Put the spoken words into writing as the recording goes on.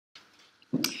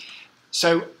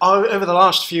So over the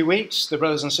last few weeks, the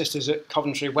brothers and sisters at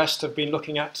Coventry West have been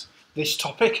looking at this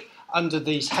topic under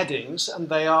these headings, and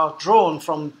they are drawn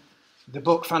from the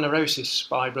book Phanerosis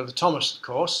by Brother Thomas, of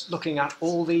course, looking at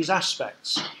all these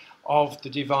aspects of the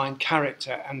divine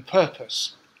character and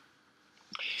purpose.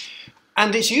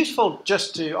 And it's useful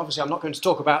just to, obviously I'm not going to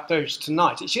talk about those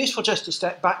tonight, it's useful just to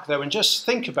step back though and just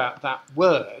think about that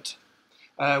word,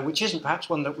 which isn't perhaps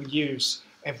one that we use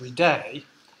every day.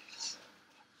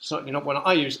 Certainly not one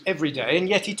I use every day, and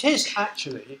yet it is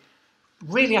actually,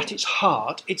 really at its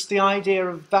heart, it's the idea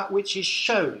of that which is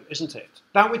shown, isn't it?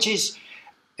 That which is,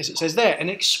 as it says there, an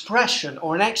expression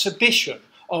or an exhibition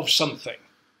of something.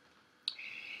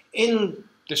 In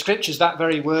the scriptures, that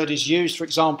very word is used, for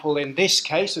example, in this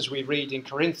case, as we read in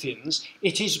Corinthians,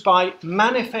 it is by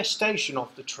manifestation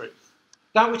of the truth,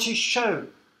 that which is shown.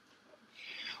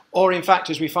 Or in fact,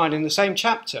 as we find in the same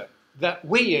chapter, that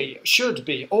we should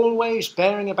be always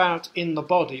bearing about in the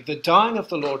body the dying of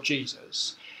the Lord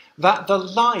Jesus, that the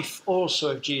life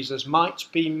also of Jesus might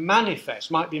be manifest,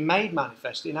 might be made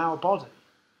manifest in our body.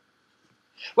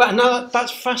 Well, now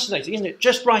that's fascinating, isn't it?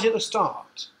 Just right at the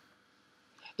start.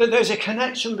 That there's a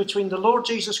connection between the Lord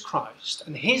Jesus Christ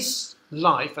and his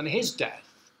life and his death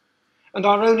and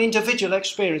our own individual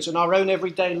experience and our own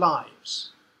everyday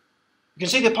lives. You can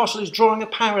see the apostle is drawing a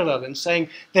parallel and saying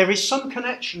there is some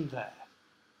connection there,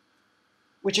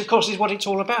 which of course is what it's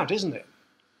all about, isn't it?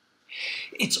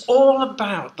 It's all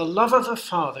about the love of the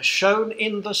Father shown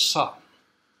in the Son,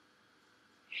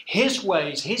 his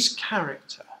ways, his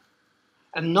character,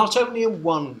 and not only in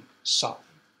one Son,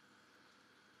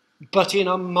 but in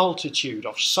a multitude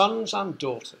of sons and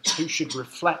daughters who should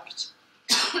reflect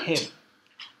him.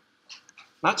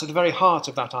 That's at the very heart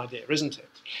of that idea, isn't it?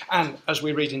 And as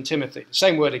we read in Timothy, the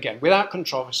same word again, without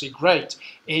controversy, great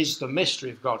is the mystery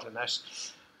of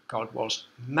godliness. God was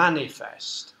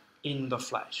manifest in the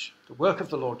flesh, the work of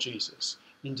the Lord Jesus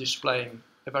in displaying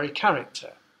the very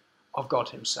character of God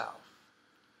himself.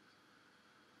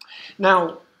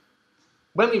 Now,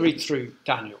 when we read through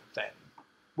Daniel then,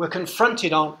 we're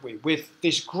confronted, aren't we, with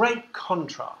this great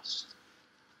contrast.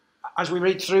 As we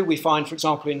read through, we find, for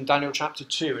example, in Daniel chapter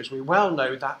 2, as we well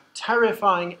know, that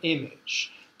terrifying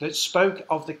image that spoke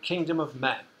of the kingdom of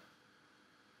men.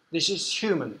 This is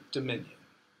human dominion.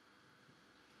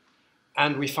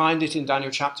 And we find it in Daniel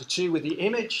chapter 2 with the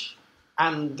image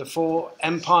and the four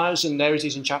empires, and there it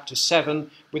is in chapter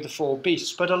 7 with the four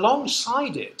beasts. But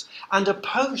alongside it, and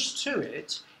opposed to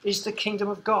it, is the kingdom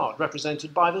of God,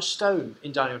 represented by the stone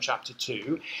in Daniel chapter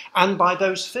 2, and by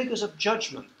those figures of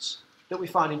judgment that we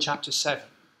find in chapter 7.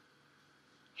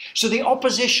 So the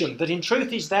opposition that in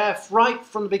truth is there right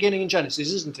from the beginning in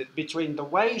Genesis, isn't it, between the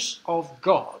ways of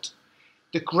God,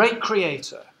 the great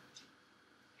creator,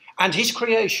 and his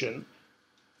creation,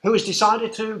 who has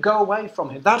decided to go away from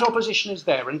him. That opposition is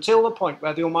there until the point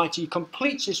where the Almighty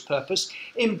completes his purpose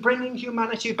in bringing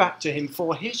humanity back to him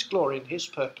for his glory and his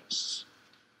purpose.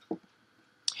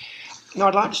 Now,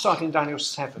 I'd like to start in Daniel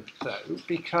 7, though,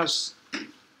 because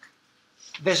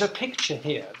there's a picture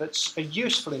here that's a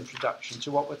useful introduction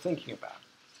to what we're thinking about.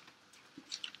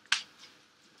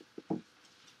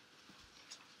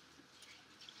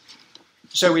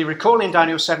 So we recall in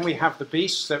Daniel 7 we have the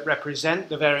beasts that represent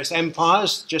the various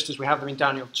empires, just as we have them in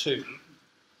Daniel 2.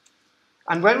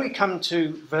 And when we come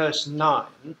to verse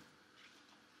 9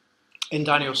 in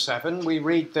Daniel 7, we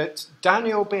read that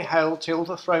Daniel beheld till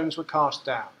the thrones were cast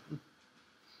down,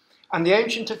 and the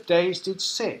Ancient of Days did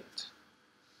sit,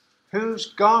 whose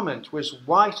garment was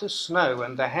white as snow,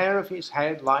 and the hair of his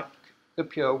head like the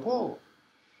pure wool.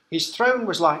 His throne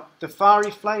was like the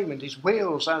fiery flame, and his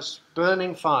wheels as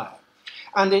burning fire.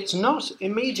 And it's not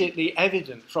immediately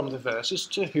evident from the verses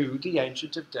to who the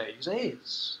Ancient of Days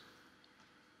is.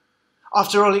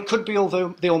 After all, it could be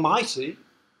the Almighty.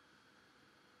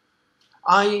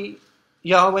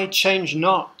 Yahweh change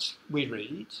not, we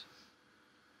read.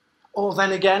 Or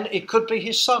then again, it could be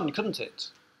his Son, couldn't it?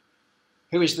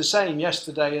 Who is the same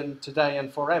yesterday and today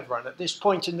and forever, and at this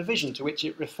point in the vision to which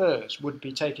it refers would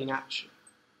be taking action.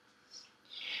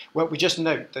 Well, we just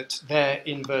note that there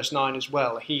in verse 9 as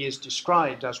well, he is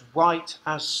described as white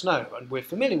as snow, and we're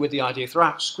familiar with the idea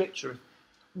throughout Scripture of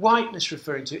whiteness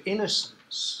referring to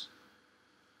innocence.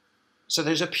 So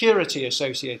there's a purity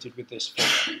associated with this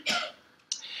figure.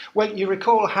 Well, you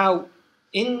recall how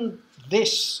in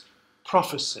this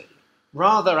prophecy,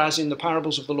 rather as in the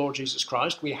parables of the Lord Jesus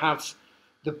Christ, we have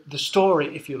the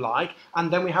story, if you like,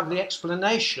 and then we have the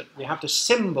explanation. We have the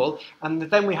symbol, and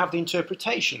then we have the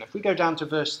interpretation. If we go down to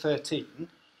verse 13,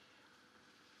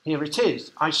 here it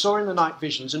is. I saw in the night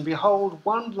visions, and behold,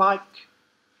 one like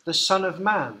the the Son of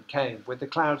Man came with the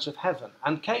clouds of heaven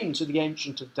and came to the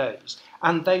Ancient of Days,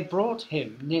 and they brought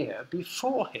him near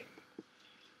before him.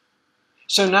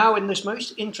 So now in this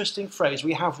most interesting phrase,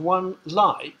 we have one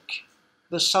like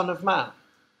the Son of Man,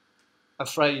 a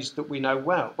phrase that we know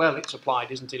well. Well, it's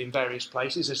applied, isn't it, in various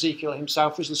places. Ezekiel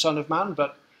himself was the Son of Man,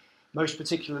 but most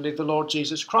particularly the Lord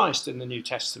Jesus Christ in the New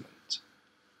Testament.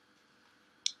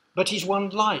 But he's one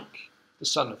like the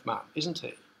Son of Man, isn't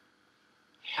he?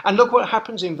 And look what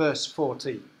happens in verse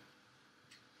 14.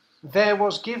 There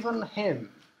was given him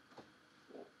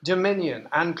dominion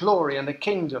and glory and a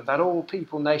kingdom that all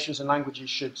people, nations and languages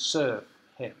should serve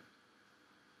him.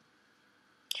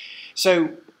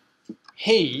 So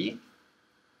he,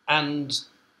 and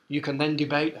you can then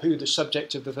debate who the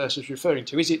subject of the verse is referring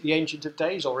to. Is it the Ancient of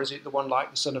Days, or is it the one like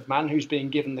the Son of Man who's being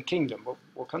given the kingdom?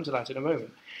 We'll come to that in a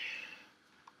moment.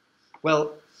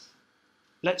 Well,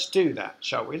 let's do that,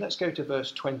 shall we? Let's go to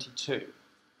verse 22.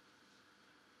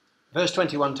 Verse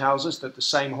 21 tells us that the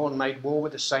same horn made war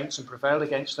with the saints and prevailed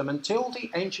against them until the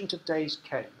Ancient of Days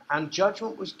came, and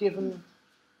judgment was given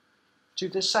to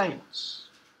the saints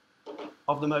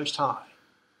of the Most High.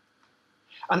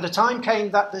 And the time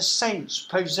came that the saints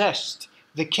possessed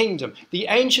the kingdom. The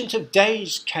Ancient of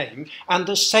Days came, and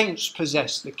the saints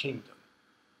possessed the kingdom.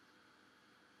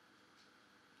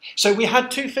 So we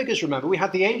had two figures, remember. We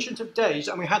had the Ancient of Days,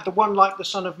 and we had the one like the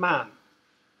Son of Man.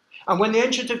 And when the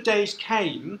Ancient of Days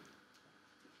came,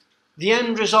 the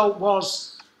end result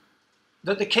was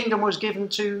that the kingdom was given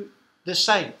to the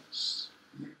saints.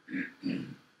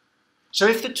 So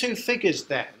if the two figures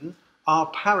then are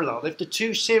parallel, if the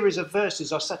two series of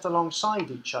verses are set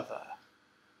alongside each other,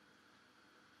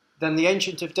 then the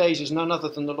Ancient of Days is none other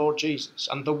than the Lord Jesus.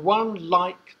 And the one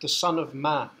like the Son of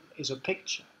Man is a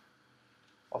picture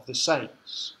of the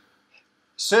saints.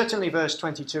 Certainly verse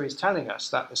 22 is telling us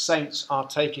that the saints are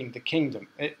taking the kingdom.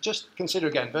 Just consider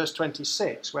again verse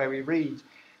 26, where we read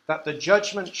that the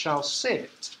judgment shall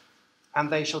sit, and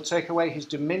they shall take away his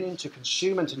dominion to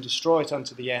consume it and destroy it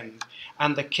unto the end.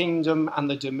 And the kingdom and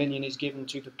the dominion is given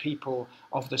to the people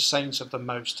of the saints of the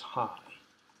Most High.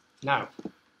 Now,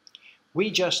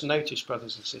 we just noticed,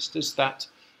 brothers and sisters, that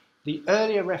the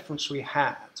earlier reference we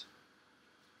had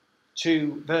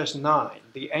to verse 9,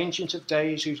 the Ancient of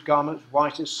Days, whose garment was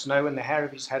white as snow and the hair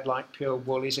of his head like pure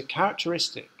wool, is a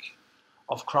characteristic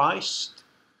of Christ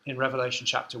in Revelation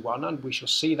chapter 1, and we shall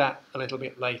see that a little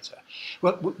bit later.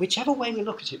 Well, whichever way we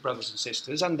look at it, brothers and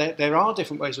sisters, and there are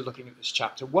different ways of looking at this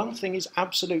chapter, one thing is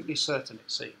absolutely certain,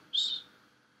 it seems,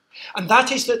 and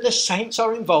that is that the saints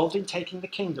are involved in taking the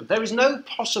kingdom. There is no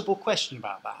possible question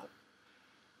about that.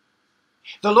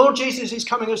 The Lord Jesus is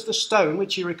coming as the stone,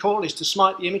 which you recall is to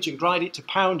smite the image and grind it to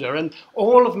powder, and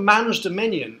all of man's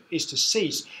dominion is to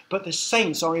cease, but the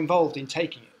saints are involved in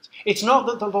taking it. It's not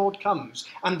that the Lord comes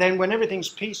and then when everything's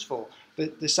peaceful,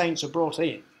 the saints are brought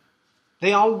in.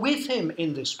 They are with him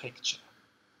in this picture.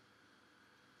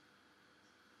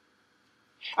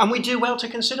 And we do well to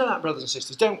consider that, brothers and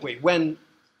sisters, don't we? When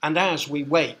and as we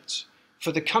wait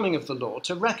for the coming of the Lord,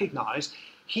 to recognise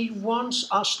he wants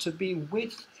us to be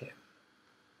with him.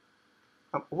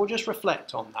 We'll just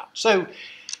reflect on that. So,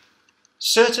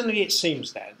 certainly it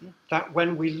seems then that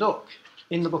when we look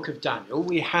in the book of Daniel,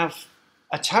 we have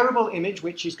a terrible image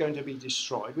which is going to be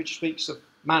destroyed, which speaks of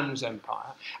man's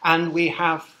empire, and we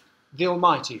have the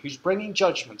Almighty who's bringing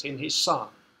judgment in his Son,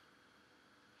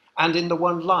 and in the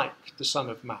one like the Son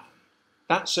of Man.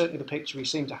 That's certainly the picture we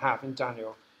seem to have in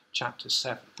Daniel chapter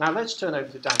 7. Now let's turn over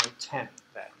to Daniel 10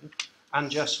 then,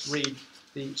 and just read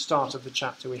the start of the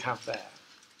chapter we have there.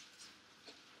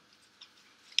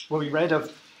 Well, we read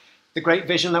of the great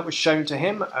vision that was shown to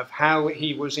him, of how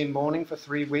he was in mourning for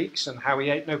 3 weeks and how he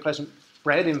ate no pleasant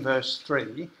bread in verse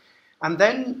 3. And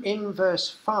then in verse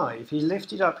 5, he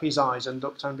lifted up his eyes and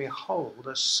looked, and behold,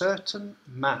 a certain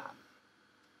man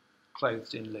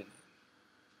clothed in linen.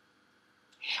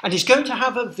 And he's going to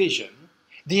have a vision,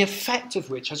 the effect of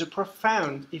which has a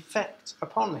profound effect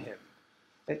upon him.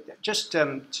 Just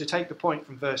to take the point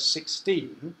from verse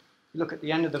 16, look at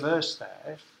the end of the verse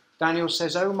there. Daniel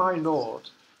says, O my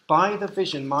Lord, by the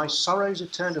vision my sorrows are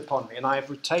turned upon me, and I have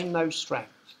retained no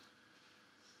strength.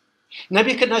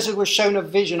 Nebuchadnezzar was shown a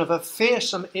vision of a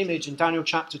fearsome image in Daniel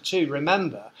chapter 2,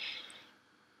 remember,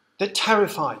 that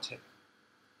terrified him.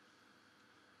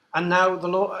 And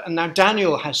now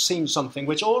Daniel has seen something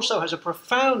which also has a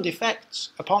profound effect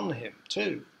upon him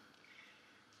too.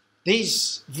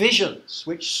 These visions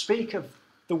which speak of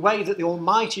the way that the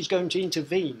Almighty is going to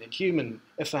intervene in human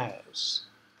affairs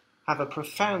have a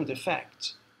profound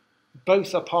effect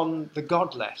both upon the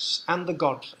godless and the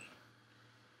godly.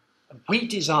 And we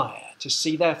desire to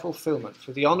see their fulfillment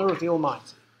for the honour of the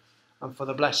Almighty and for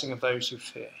the blessing of those who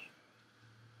fear him.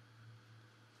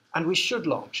 And we should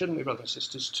long, shouldn't we, brothers and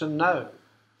sisters, to know,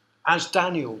 as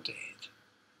Daniel did,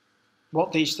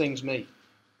 what these things mean.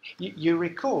 You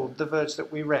recall the words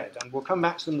that we read, and we'll come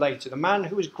back to them later. The man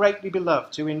who was greatly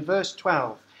beloved, who in verse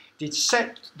 12 did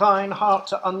set thine heart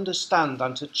to understand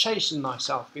and to chasten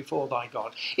thyself before thy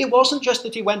God. It wasn't just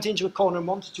that he went into a corner and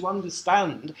wanted to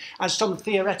understand as some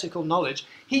theoretical knowledge.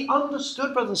 He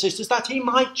understood, brothers and sisters, that he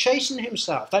might chasten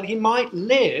himself, that he might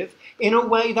live in a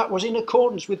way that was in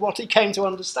accordance with what he came to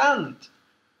understand.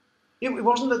 It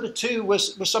wasn't that the two were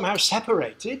somehow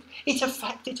separated. It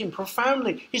affected him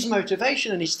profoundly. His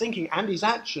motivation and his thinking and his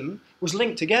action was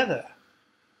linked together,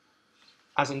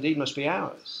 as indeed must be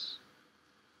ours.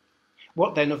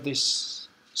 What then of this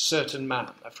certain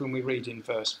man of whom we read in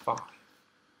verse 5?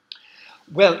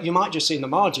 Well, you might just see in the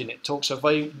margin it talks of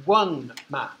a one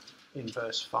man in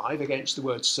verse 5 against the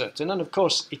word certain. And of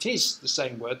course it is the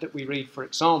same word that we read, for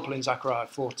example, in Zechariah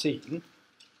 14.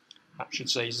 That should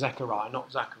say Zechariah,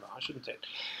 not Zechariah, shouldn't it?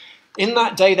 In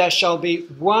that day there shall be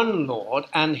one Lord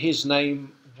and his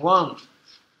name one.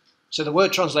 So the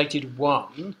word translated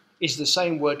one is the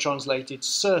same word translated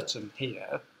certain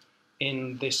here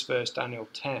in this verse, Daniel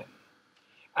 10.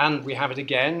 And we have it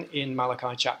again in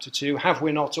Malachi chapter 2. Have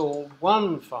we not all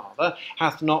one Father?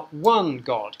 Hath not one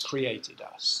God created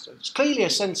us? So there's clearly a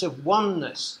sense of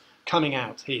oneness coming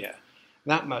out here.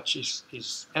 That much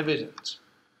is evident.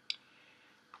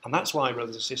 And that's why,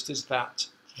 brothers and sisters,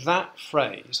 that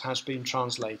phrase has been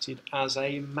translated as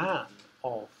a man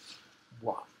of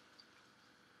one.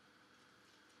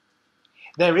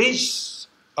 There is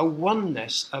a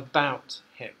oneness about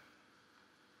him.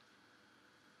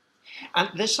 And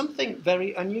there's something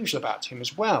very unusual about him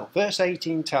as well. Verse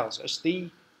 18 tells us the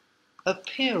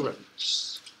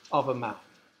appearance of a man.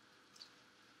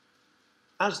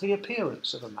 As the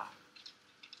appearance of a man.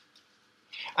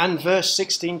 And verse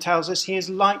 16 tells us he is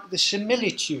like the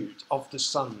similitude of the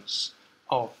sons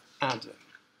of Adam.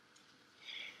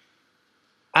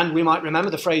 And we might remember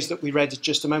the phrase that we read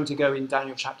just a moment ago in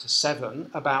Daniel chapter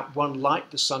 7 about one like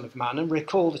the Son of Man, and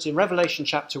recall that in Revelation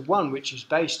chapter 1, which is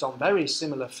based on very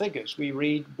similar figures, we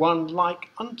read one like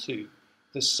unto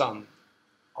the Son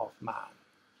of Man.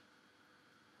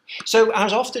 So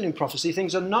as often in prophecy,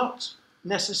 things are not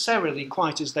necessarily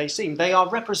quite as they seem. They are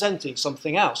representing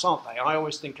something else, aren't they? I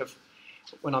always think of,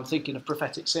 when I'm thinking of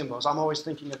prophetic symbols, I'm always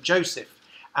thinking of Joseph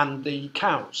and the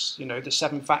cows, you know, the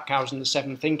 7 fat cows and the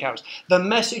 7 thin cows. The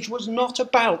message was not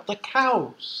about the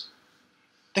cows.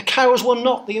 The cows were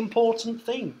not the important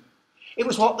thing. It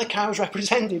was what the cows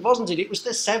represented, wasn't it? It was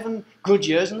the 7 good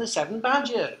years and the 7 bad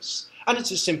years. And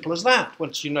it's as simple as that,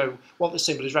 once you know what the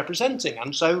symbol is representing.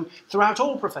 And so throughout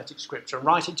all prophetic scripture,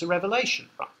 right into Revelation.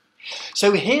 Right?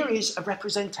 So here is a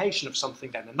representation of something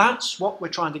then, and that's what we're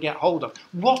trying to get hold of.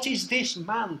 What is this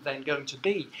man then going to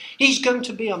be? He's going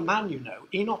to be a man, you know,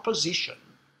 in opposition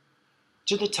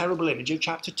to the terrible image of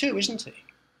chapter 2, isn't he?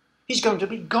 He's going to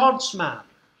be God's man.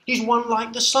 He's one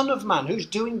like the Son of Man who's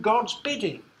doing God's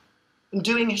bidding and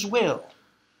doing his will.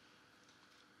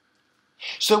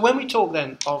 So when we talk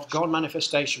then of God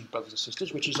manifestation, brothers and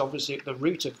sisters, which is obviously at the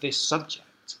root of this subject,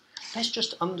 let's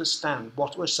just understand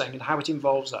what we're saying and how it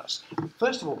involves us.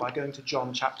 First of all, by going to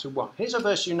John chapter 1. Here's a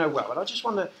verse you know well, but I just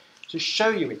want to show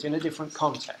you it in a different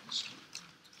context.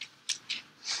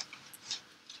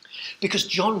 Because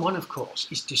John 1, of course,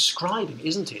 is describing,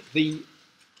 isn't it, the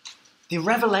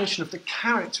revelation of the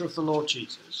character of the Lord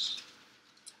Jesus,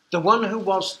 the one who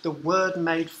was the Word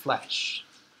made flesh,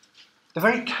 the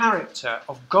very character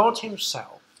of God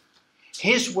himself,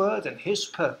 his word and his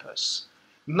purpose,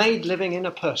 made living in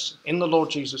a person, in the Lord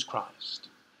Jesus Christ.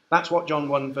 That's what John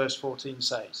 1 verse 14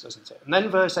 says, doesn't it? And then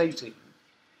verse 18,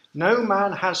 no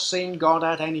man has seen God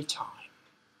at any time.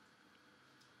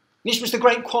 This was the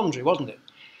great quandary, wasn't it?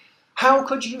 How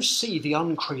could you see the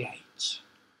uncreate?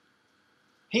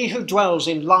 He who dwells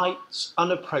in light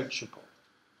unapproachable,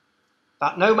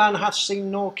 that no man hath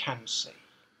seen nor can see.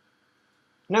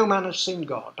 No man has seen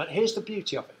God. But here's the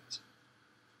beauty of it.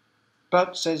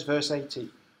 But, says verse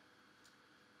 18,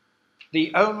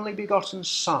 the only begotten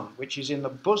Son, which is in the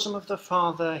bosom of the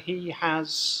Father, he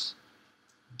has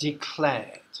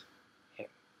declared him.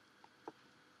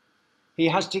 He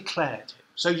has declared him.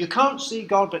 So you can't see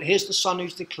God, but here's the Son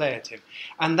who's declared him.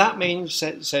 And that means,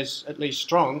 says at least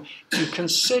Strong, to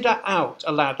consider out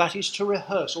aloud. That is to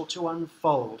rehearse or to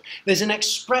unfold. There's an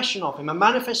expression of him, a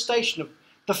manifestation of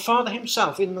the Father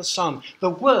himself in the Son.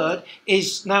 The Word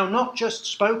is now not just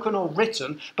spoken or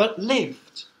written, but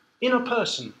lived in a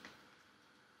person.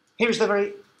 Here is the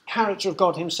very character of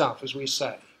God himself, as we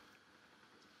say.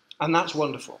 And that's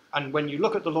wonderful. And when you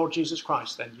look at the Lord Jesus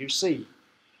Christ, then you see,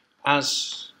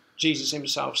 as Jesus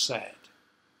himself said,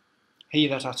 he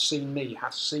that hath seen me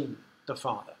hath seen the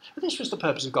Father. But this was the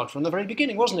purpose of God from the very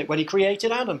beginning, wasn't it? When he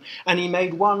created Adam, and he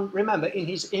made one, remember, in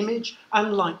his image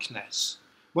and likeness,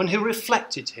 one who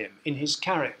reflected him in his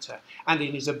character and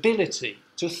in his ability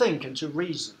to think and to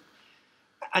reason.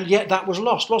 And yet that was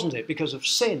lost, wasn't it, because of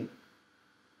sin.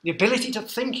 The ability to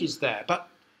think is there, but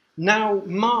now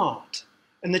marred,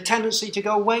 and the tendency to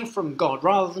go away from God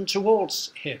rather than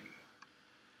towards him,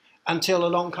 until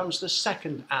along comes the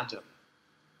second Adam,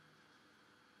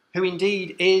 who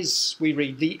indeed is, we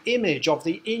read, the image of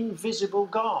the invisible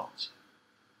God,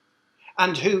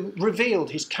 and who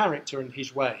revealed his character and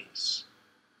his ways.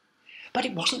 But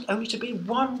it wasn't only to be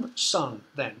one son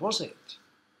then, was it?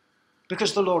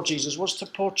 Because the Lord Jesus was to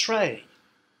portray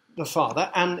the Father,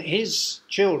 and his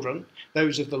children,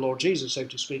 those of the Lord Jesus, so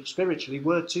to speak, spiritually,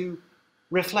 were to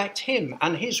reflect him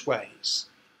and his ways,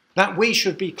 that we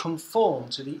should be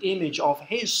conformed to the image of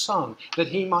his Son, that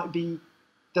he might be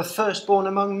the firstborn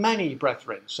among many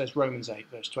brethren, says Romans 8,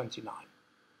 verse 29.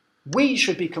 We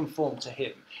should be conformed to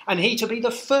him, and he to be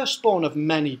the firstborn of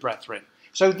many brethren.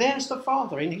 So there's the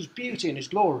Father in his beauty and his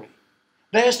glory.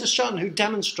 There's the Son who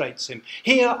demonstrates him.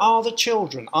 Here are the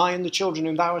children, I and the children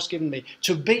whom thou hast given me,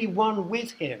 to be one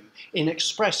with him in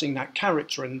expressing that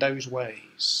character in those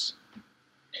ways.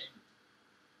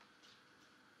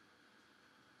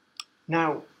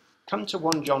 Now, come to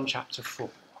 1 John chapter 4.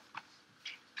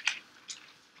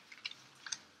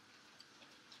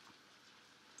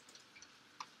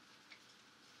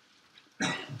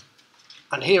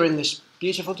 And here in this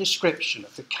beautiful description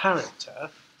of the character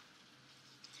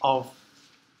of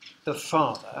the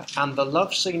Father and the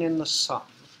love seen in the Son,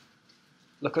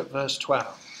 look at verse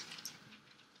 12.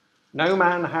 No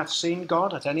man hath seen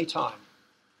God at any time.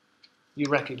 You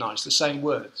recognise the same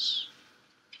words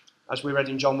as we read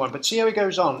in John 1. But see how he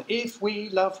goes on. If we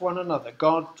love one another,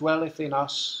 God dwelleth in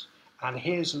us, and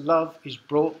his love is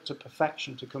brought to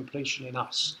perfection, to completion in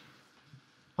us.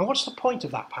 And what's the point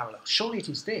of that parallel? Surely it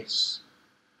is this: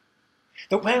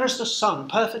 that whereas the Son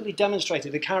perfectly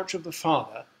demonstrated the character of the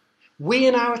Father, we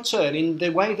in our turn, in the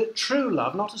way that true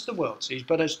love, not as the world sees,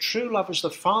 but as true love as the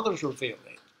Father has revealed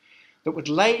it, that would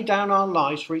lay down our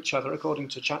lives for each other, according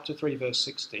to chapter 3, verse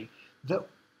 16,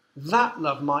 that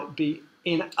love might be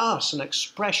in us an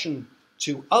expression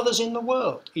to others in the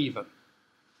world, even,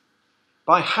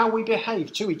 by how we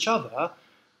behave to each other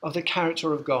of the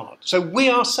character of God. So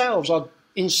we ourselves are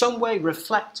in some way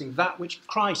reflecting that which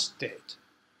Christ did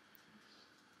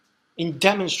in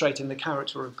demonstrating the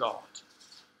character of God.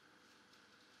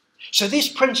 So this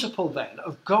principle then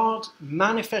of God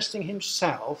manifesting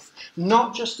himself,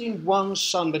 not just in one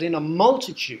Son, but in a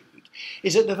multitude,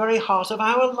 is at the very heart of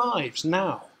our lives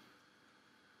now.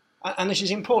 And this is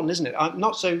important, isn't it?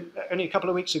 Only a couple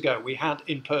of weeks ago, we had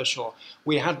in Pershore,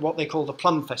 we had what they call the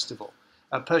Plum Festival.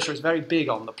 Pershore is very big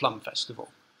on the Plum Festival.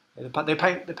 They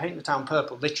paint the town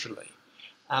purple, literally.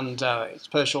 And it's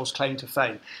Pershore's claim to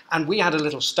fame. And we had a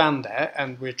little stand there,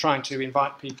 and we're trying to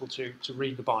invite people to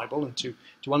read the Bible and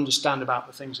to understand about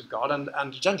the things of God. And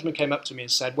a gentleman came up to me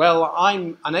and said, well,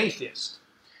 I'm an atheist.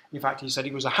 In fact, he said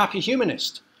he was a happy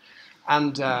humanist.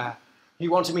 And he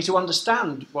wanted me to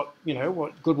understand what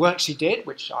good works he did,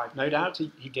 which I've no doubt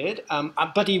he did.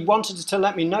 But he wanted to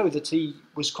let me know that he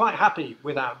was quite happy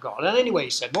without God. And anyway, he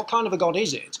said, what kind of a God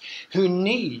is it who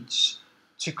needs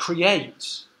to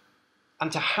create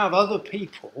and to have other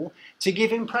people to give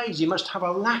him praise? He must have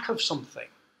a lack of something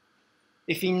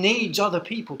if he needs other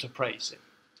people to praise him.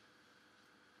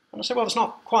 And I said, well, it's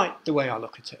not quite the way I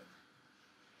look at it.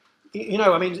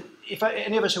 If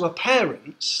any of us who are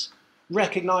parents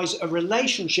recognise a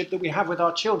relationship that we have with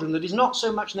our children that is not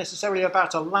so much necessarily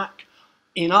about a lack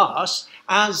in us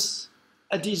as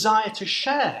a desire to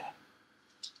share.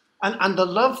 And the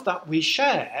love that we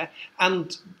share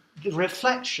and the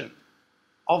reflection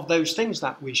of those things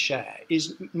that we share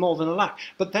is more than a lack.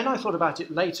 But then I thought about it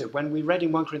later when we read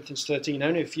in 1 Corinthians 13,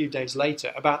 only a few days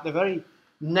later, about the very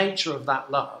nature of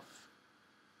that love,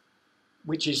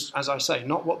 which is, as I say,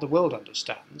 not what the world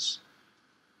understands.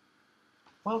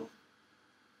 Well,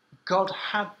 God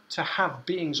had to have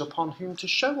beings upon whom to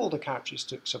show all the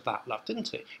characteristics of that love, didn't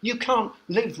he? You can't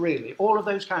live, really, all of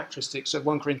those characteristics of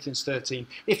 1 Corinthians 13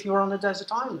 if you're on a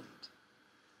desert island.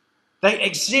 They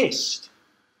exist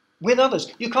with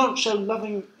others. You can't show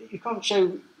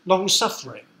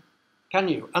long-suffering, can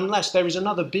you? Unless there is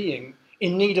another being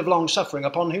in need of long-suffering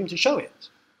upon whom to show it.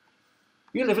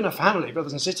 You live in a family,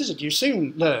 brothers and sisters, and you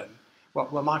soon learn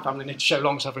Well, my family need to show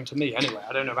long-suffering to me anyway.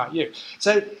 I don't know about you.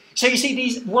 So you see,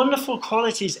 these wonderful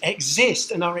qualities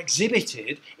exist and are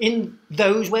exhibited in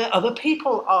those where other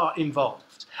people are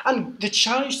involved. And the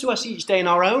challenge to us each day in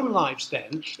our own lives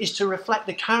then is to reflect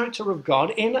the character of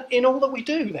God in all that we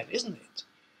do then, isn't it?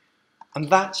 And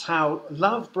that's how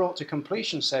love brought to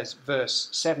completion, says verse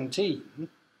 17.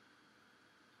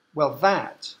 Well,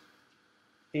 that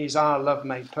is our love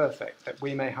made perfect, that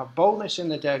we may have boldness in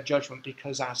the day of judgment,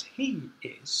 because as he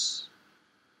is,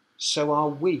 so are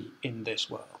we in this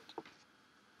world.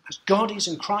 As God is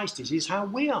and Christ is how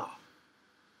we are.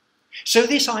 So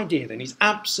this idea then is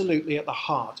absolutely at the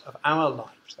heart of our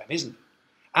lives then, isn't it?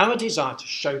 Our desire to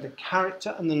show the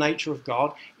character and the nature of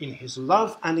God in his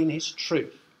love and in his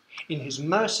truth, in his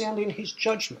mercy and in his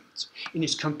judgment, in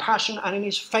his compassion and in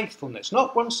his faithfulness.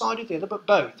 Not one side or the other, but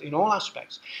both, in all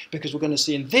aspects. Because we're going to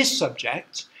see in this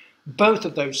subject, both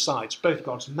of those sides, both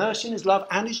God's mercy and his love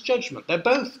and his judgment. They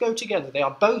both go together. They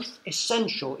are both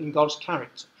essential in God's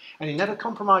character. And he never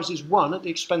compromises one at the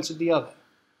expense of the other.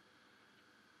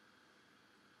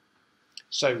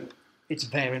 So it's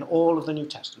there in all of the New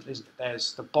Testament, isn't it?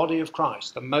 There's the body of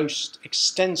Christ, the most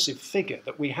extensive figure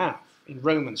that we have in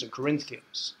Romans and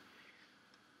Corinthians.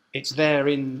 It's there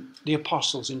in the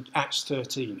apostles in Acts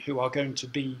 13, who are going to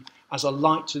be as a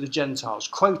light to the Gentiles,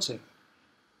 quoting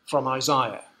from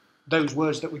Isaiah those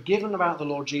words that were given about the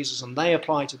Lord Jesus, and they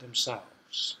apply to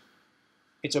themselves.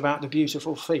 It's about the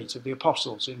beautiful feet of the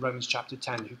apostles in Romans chapter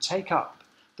 10, who take up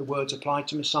the words applied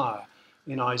to Messiah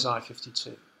in Isaiah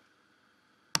 52.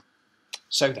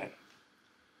 So then,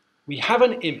 we have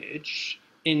an image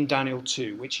in Daniel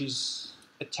 2, which is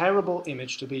a terrible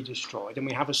image to be destroyed, and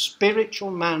we have a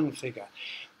spiritual man figure.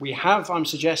 We have, I'm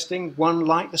suggesting, one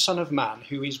like the Son of Man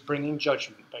who is bringing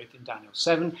judgment, both in Daniel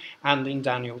 7 and in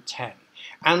Daniel 10.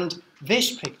 And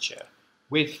this picture,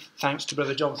 with thanks to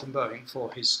Brother Jonathan Bowen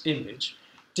for his image,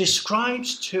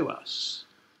 describes to us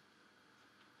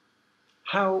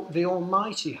how the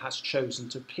Almighty has chosen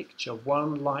to picture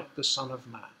one like the Son of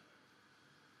Man.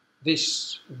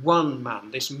 This one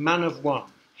man, this man of one.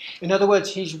 In other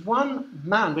words, he's one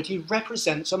man, but he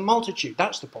represents a multitude.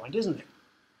 That's the point, isn't it?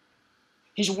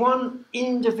 He's one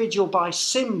individual by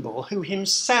symbol who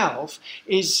himself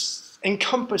is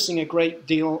encompassing a great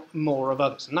deal more of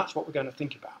others. And that's what we're going to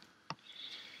think about.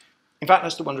 In fact,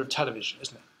 that's the wonder of television,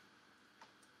 isn't it?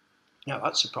 Now,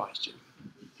 that surprised you.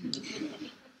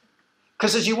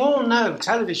 Because as you all know,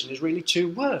 television is really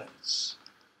two words.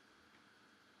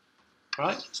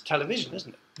 Right? It's television,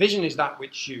 isn't it? Vision is that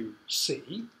which you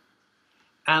see,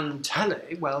 and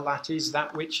tele, well, that is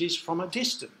that which is from a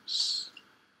distance.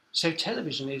 So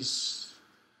television is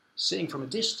seeing from a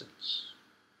distance.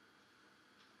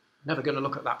 Never going to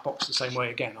look at that box the same way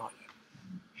again, are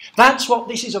you? That's what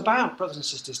this is about, brothers and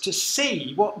sisters, to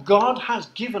see what God has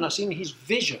given us in his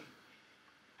vision.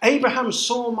 Abraham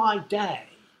saw my day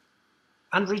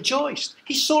and rejoiced.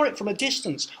 He saw it from a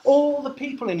distance. All the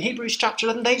people in Hebrews chapter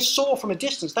 11, they saw from a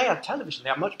distance. They had television. They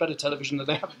had much better television than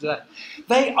they have today.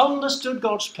 They understood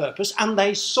God's purpose, and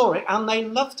they saw it, and they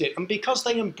loved it. And because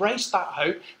they embraced that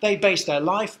hope, they based their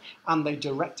life, and they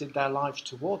directed their lives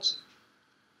towards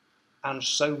it. And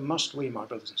so must we, my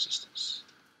brothers and sisters.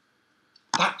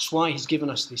 That's why he's given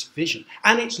us this vision.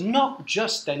 And it's not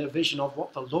just then a vision of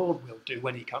what the Lord will do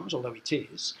when he comes, although it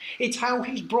is. It's how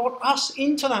he's brought us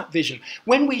into that vision.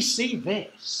 When we see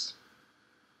this,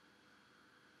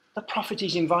 the prophet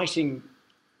is inviting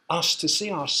us to see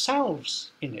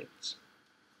ourselves in it.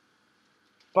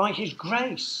 By his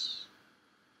grace.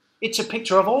 It's a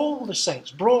picture of all the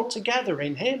saints brought together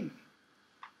in him.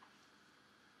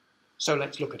 So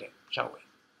let's look at it, shall we?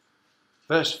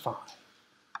 Verse 5.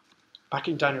 Back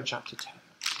in Daniel chapter 10.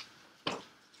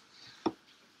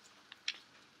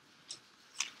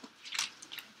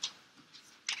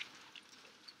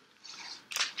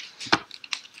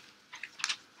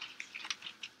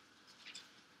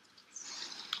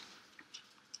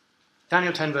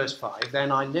 Daniel 10 verse 5,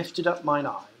 then I lifted up mine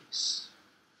eyes.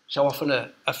 So often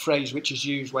a phrase which is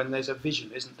used when there's a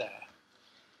vision, isn't there?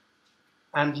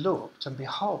 And looked, and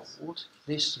behold,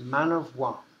 this man of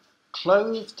one,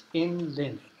 clothed in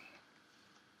linen.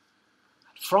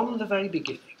 From the very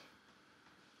beginning,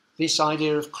 this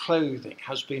idea of clothing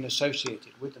has been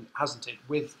associated with, hasn't it,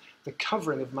 with the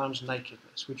covering of man's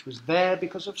nakedness, which was there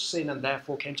because of sin and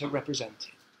therefore came to represent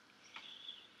it.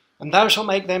 And thou shalt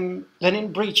make them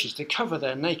linen breeches to cover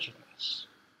their nakedness,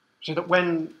 so that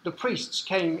when the priests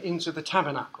came into the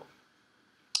tabernacle,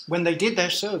 when they did their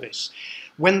service,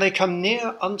 when they come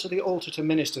near unto the altar to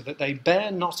minister, that they bear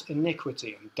not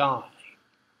iniquity and die.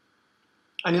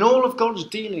 And in all of God's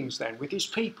dealings then with his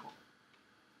people,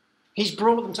 He's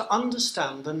brought them to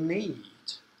understand the need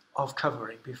of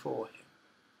covering before him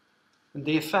and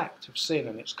the effect of sin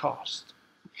and its cost.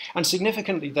 And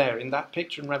significantly there in that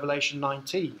picture in Revelation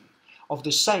 19 of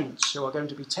the saints who are going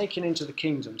to be taken into the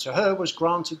kingdom, to her was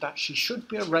granted that she should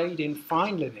be arrayed in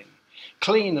fine linen,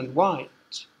 clean and white,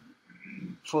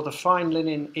 for the fine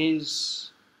linen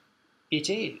is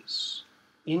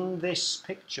in this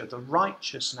picture the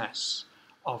righteousness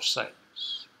of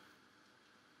saints.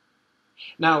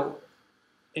 Now,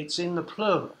 it's in the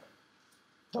plural,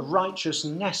 the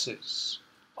righteousnesses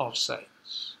of saints.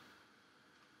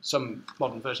 Some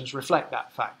modern versions reflect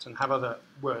that fact and have other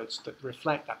words that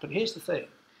reflect that. But here's the thing.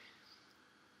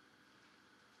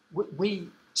 We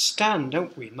stand,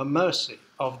 don't we, in the mercy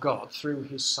of God through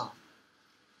his Son.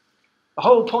 The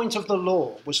whole point of the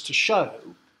law was to show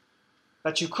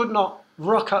that you could not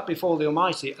rock up before the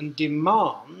Almighty and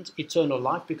demand eternal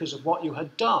life because of what you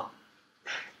had done.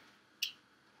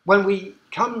 When we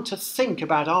come to think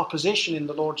about our position in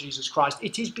the Lord Jesus Christ,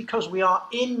 it is because we are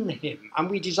in him and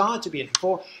we desire to be in him.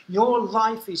 For your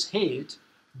life is hid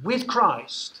with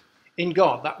Christ in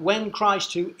God, that when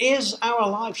Christ, who is our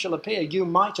life, shall appear, you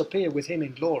might appear with him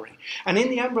in glory. And in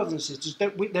the end, brothers and sisters,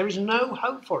 there is no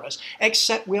hope for us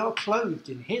except we are clothed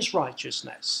in his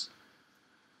righteousness.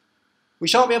 We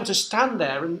shan't be able to stand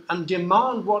there and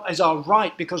demand what is our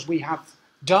right because we have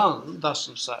done thus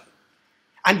and so.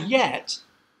 And yet,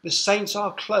 the saints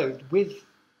are clothed with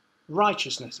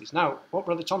righteousnesses. Now, what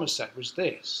Brother Thomas said was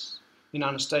this. In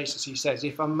Anastasis, he says,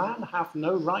 if a man have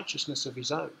no righteousness of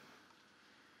his own,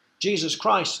 Jesus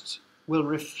Christ will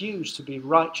refuse to be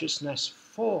righteousness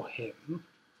for him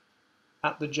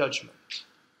at the judgment.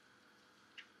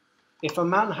 If a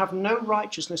man have no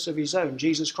righteousness of his own,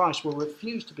 Jesus Christ will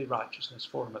refuse to be righteousness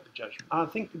for him at the judgment. I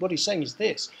think what he's saying is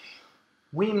this.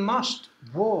 We must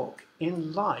walk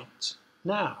in light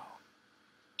now.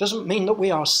 Doesn't mean that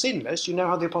we are sinless. You know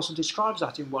how the apostle describes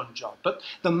that in 1 John. But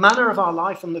the manner of our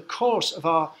life and the course of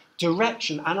our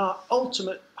direction and our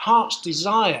ultimate heart's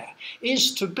desire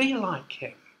is to be like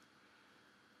him.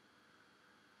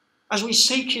 As we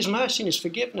seek his mercy and his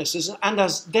forgiveness, and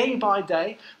as day by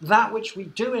day that which we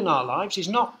do in our lives is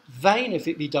not vain if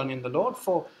it be done in the Lord,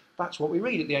 for that's what we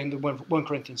read at the end of 1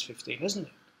 Corinthians 15, isn't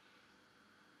it?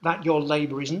 That your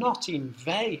labour is not in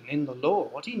vain in the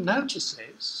Lord. He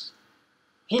notices.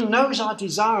 He knows our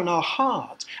desire and our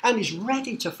heart and is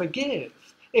ready to forgive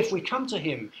if we come to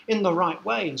him in the right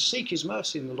way and seek his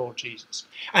mercy in the Lord Jesus.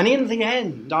 And in the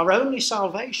end, our only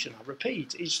salvation, I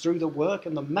repeat, is through the work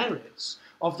and the merits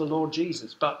of the Lord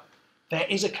Jesus. But there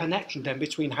is a connection then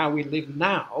between how we live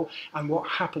now and what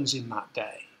happens in that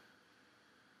day.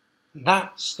 And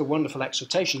that's the wonderful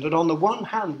exhortation, that on the one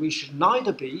hand we should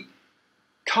neither be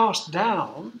cast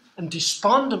down and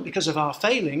despondent because of our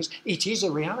failings. It is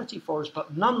a reality for us,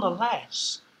 but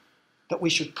nonetheless that we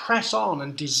should press on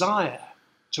and desire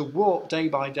to walk day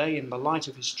by day in the light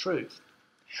of his truth.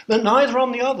 That neither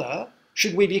on the other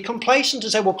should we be complacent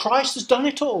and say, well, Christ has done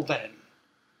it all then.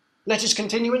 Let us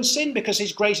continue in sin because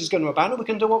his grace is going to abound and we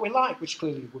can do what we like, which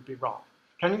clearly would be wrong.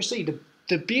 Can you see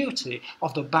the beauty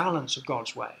of the balance of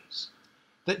God's ways?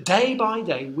 That day by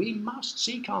day we must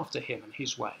seek after him and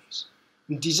his ways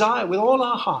and desire with all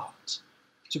our heart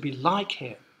to be like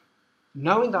him,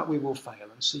 knowing that we will fail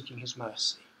and seeking his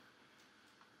mercy.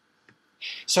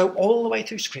 So all the way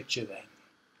through Scripture then,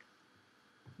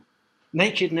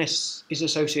 nakedness is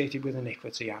associated with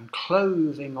iniquity and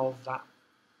clothing of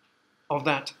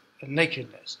that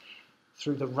nakedness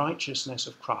through the righteousness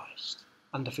of Christ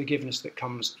and the forgiveness that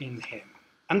comes in him.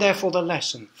 And therefore the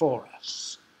lesson for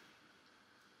us.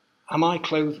 Am I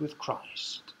clothed with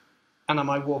Christ? And am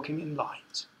I walking in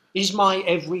light? Is my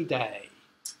everyday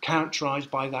characterized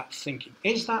by that thinking?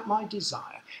 Is that my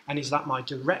desire? And is that my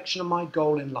direction and my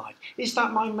goal in life? Is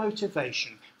that my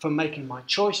motivation for making my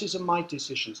choices and my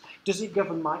decisions? Does it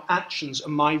govern my actions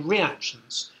and my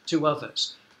reactions to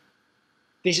others?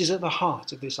 This is at the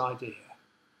heart of this idea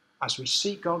as we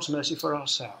seek God's mercy for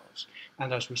ourselves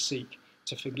and as we seek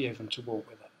to forgive and to walk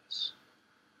with others.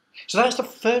 So that's the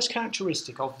first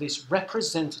characteristic of this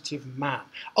representative man.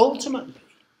 Ultimately,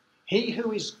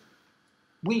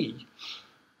 we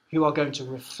who are going to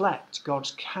reflect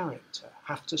God's character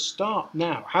have to start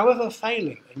now, however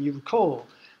failing. And you recall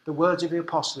the words of the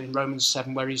apostle in Romans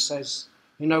 7 where he says,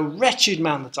 you know, wretched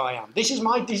man that I am. This is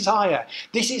my desire.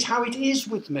 This is how it is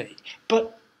with me.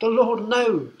 But the Lord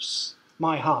knows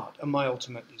my heart and my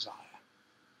ultimate desire.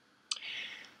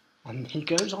 And he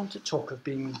goes on to talk of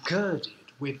being girded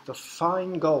with the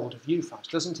fine gold of Uphaz,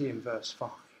 doesn't he, in verse 5?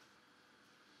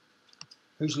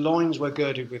 Whose loins were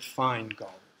girded with fine gold.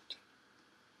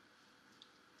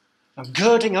 Now,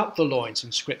 girding up the loins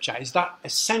in Scripture is that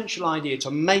essential idea to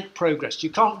make progress.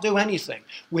 You can't do anything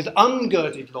with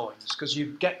ungirded loins because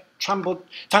you'd get tangled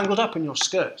up in your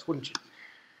skirts, wouldn't you?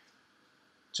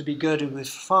 To be girded with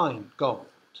fine gold.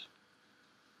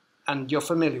 And you're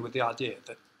familiar with the idea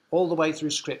that all the way through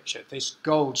Scripture, this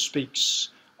gold speaks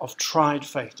of tried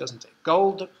faith, doesn't it?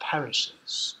 Gold that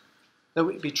perishes, though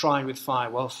it be tried with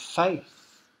fire. Well,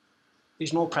 faith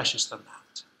is more precious than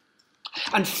that.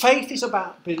 And faith is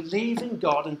about believing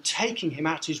God and taking him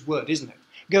at his word, isn't it?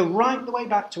 Go right the way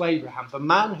back to Abraham, the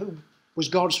man who was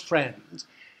God's friend.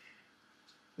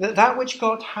 That which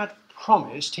God had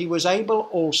promised, he was able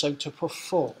also to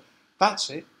perform. That's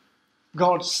it.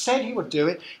 God said he would do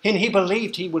it, and he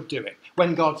believed he would do it.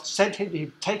 When God said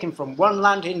he'd take him from one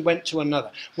land, he went to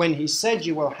another. When he said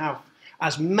you will have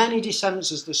as many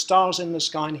descendants as the stars in the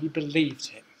sky, and he believed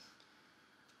him.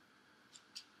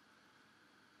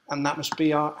 And that must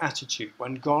be our attitude.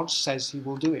 When God says he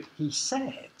will do it, he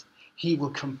said he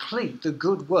will complete the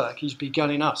good work he's begun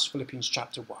in us, Philippians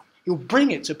chapter 1. He'll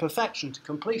bring it to perfection, to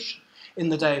completion, in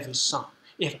the day of his Son.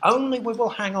 If only we will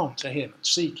hang on to him and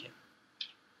seek him.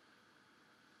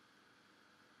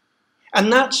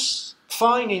 And that's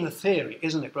fine in theory,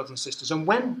 isn't it, brothers and sisters? And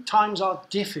when times are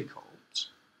difficult,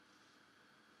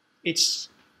 it's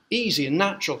easy and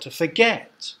natural to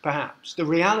forget, perhaps, the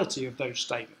reality of those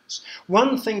statements.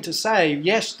 One thing to say,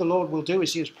 yes, the Lord will do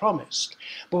as he has promised,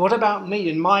 but what about me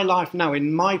in my life now,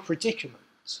 in my predicament?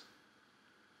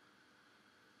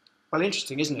 Well,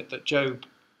 interesting, isn't it, that Job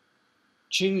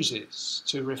chooses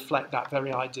to reflect that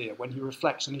very idea when he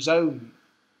reflects on his own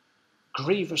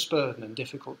grievous burden and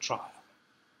difficult trial.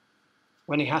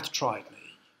 When he hath tried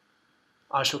me,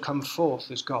 I shall come forth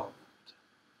as gold.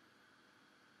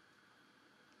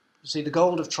 You see, the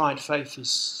gold of tried faith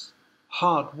is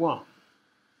hard won.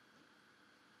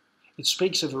 It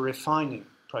speaks of a refining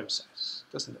process,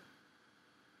 doesn't it?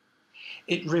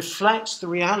 It reflects the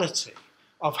reality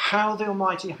of how the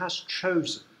Almighty has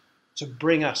chosen to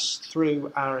bring us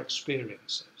through our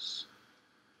experiences.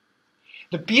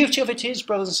 The beauty of it is,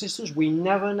 brothers and sisters, we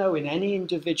never know in any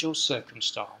individual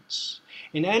circumstance,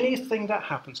 in anything that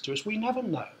happens to us, we never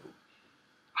know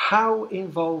how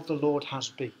involved the Lord has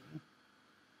been.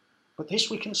 But this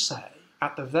we can say,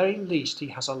 at the very least, he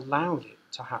has allowed it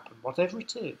to happen, whatever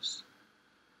it is.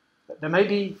 There may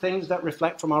be things that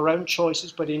reflect from our own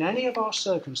choices, but in any of our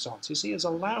circumstances, he has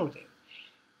allowed it.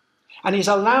 And he's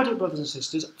allowed it, brothers and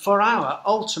sisters, for our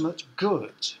ultimate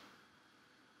good.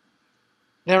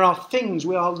 There are things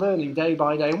we are learning day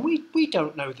by day, and we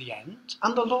don't know the end,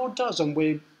 and the Lord does, and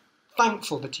we're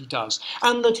thankful that he does,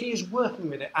 and that he is working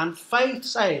with it. And faith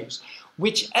says,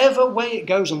 whichever way it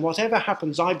goes and whatever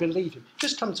happens, I believe him.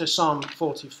 Just come to Psalm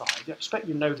 45. I expect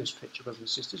you know this picture, brothers and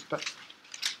sisters, but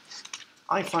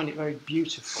I find it very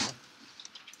beautiful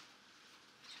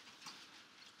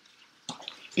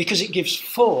because it gives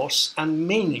force and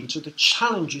meaning to the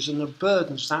challenges and the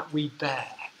burdens that we bear.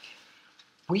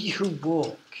 We who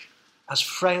walk as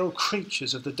frail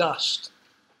creatures of the dust,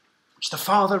 which the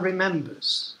Father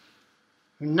remembers,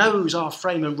 who knows our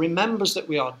frame and remembers that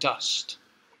we are dust,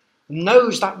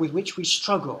 knows that with which we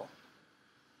struggle.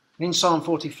 In Psalm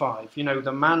 45, you know,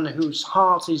 the man whose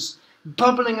heart is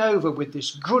bubbling over with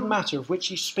this good matter of which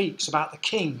he speaks about the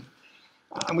king.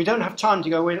 And we don't have time to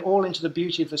go all into the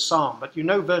beauty of the psalm, but you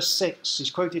know verse 6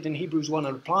 is quoted in Hebrews 1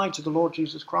 and applied to the Lord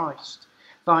Jesus Christ.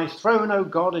 Thy throne, O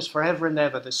God, is forever and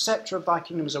ever. The sceptre of thy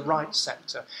kingdom is a right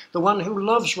sceptre. The one who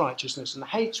loves righteousness and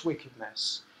hates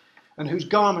wickedness, and whose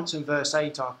garments in verse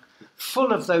 8 are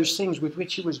full of those things with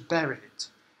which he was buried.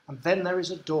 And then there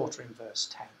is a daughter in verse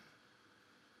 10.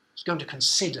 She's going to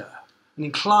consider and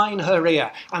incline her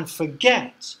ear and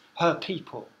forget her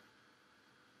people,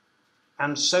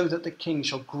 and so that the king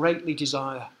shall greatly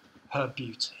desire her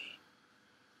beauty.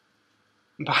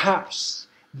 And perhaps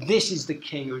this is the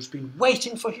king who's been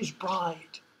waiting for his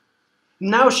bride.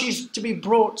 Now she's to be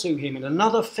brought to him in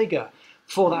another figure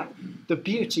for that, the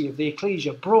beauty of the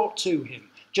ecclesia brought to him,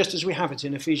 just as we have it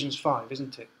in Ephesians 5,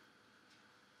 isn't it?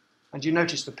 And you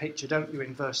notice the picture, don't you,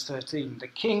 in verse 13? The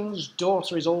king's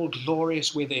daughter is all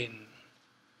glorious within.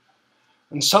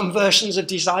 And some versions have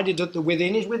decided that the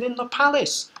within is within the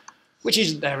palace, which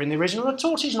isn't there in the original at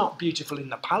all. She's not beautiful in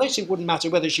the palace. It wouldn't matter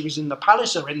whether she was in the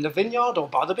palace or in the vineyard or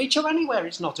by the beach or anywhere.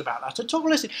 It's not about that at all.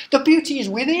 Listen, the beauty is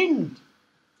within.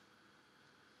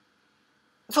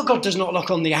 For God does not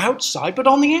look on the outside, but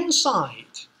on the inside.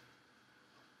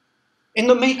 In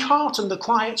the meek heart and the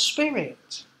quiet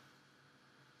spirit.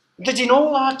 That in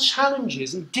all our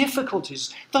challenges and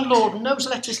difficulties, the Lord knows.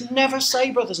 Let us never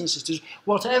say, brothers and sisters,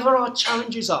 whatever our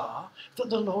challenges are,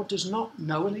 that the Lord does not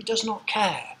know and he does not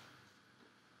care.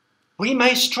 We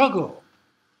may struggle,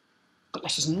 but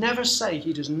let us never say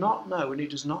he does not know and he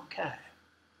does not care.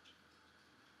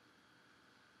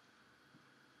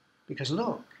 Because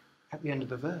look at the end of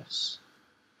the verse.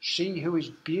 She who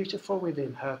is beautiful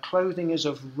within, her clothing is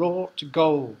of wrought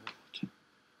gold.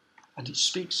 And it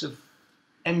speaks of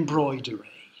embroidery.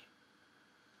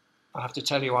 I have to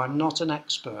tell you, I'm not an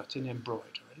expert in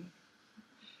embroidery.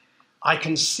 I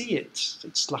can see it.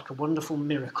 It's like a wonderful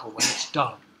miracle when it's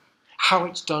done. How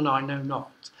it's done, I know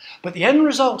not. But the end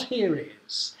result here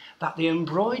is that the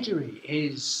embroidery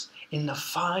is in the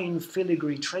fine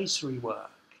filigree tracery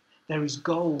work. There is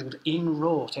gold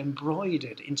inwrought,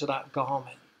 embroidered into that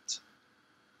garment.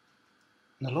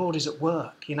 And the Lord is at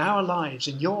work in our lives,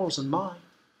 in yours and mine,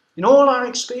 in all our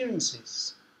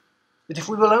experiences. That if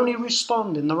we will only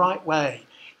respond in the right way,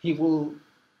 he will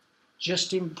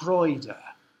just embroider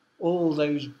all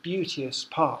those beauteous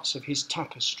parts of his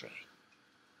tapestry,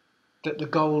 that the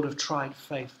gold of tried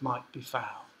faith might be found.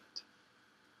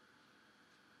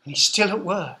 And he's still at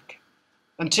work.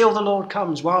 Until the Lord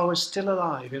comes, while we're still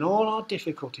alive, in all our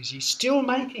difficulties, he's still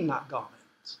making that garment,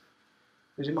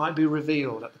 that it might be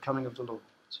revealed at the coming of the Lord.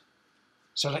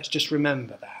 So let's just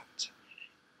remember that.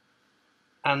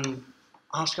 And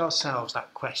ask ourselves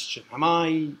that question. Am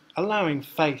I allowing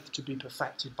faith to be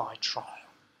perfected by trial?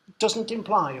 It doesn't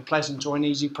imply a pleasant or an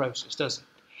easy process, does it?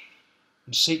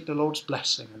 And seek the Lord's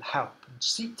blessing and help, and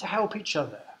seek to help each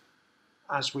other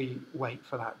as we wait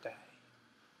for that day.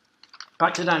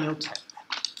 Back to Daniel 10.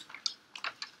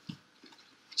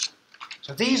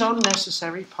 So these are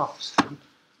necessary parts then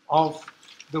of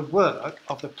the work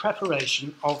of the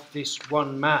preparation of this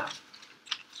one man.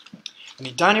 And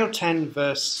in Daniel 10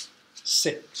 verse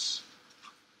 6,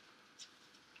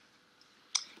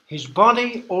 his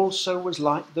body also was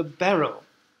like the beryl.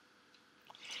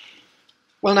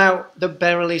 Well, now, the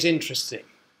beryl is interesting.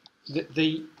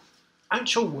 The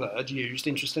actual word used,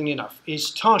 interestingly enough,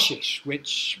 is Tarshish,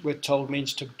 which we're told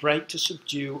means to break, to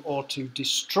subdue, or to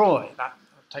destroy. That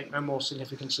take no more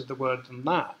significance of the word than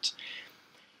that.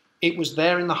 It was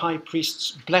there in the high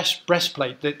priest's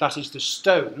breastplate, that is the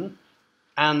stone,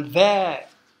 and there,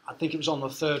 I think it was on the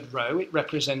third row, it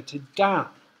represented Dan,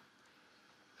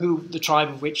 who the tribe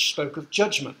of which spoke of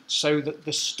judgment, so that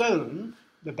the stone,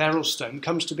 the beryl stone,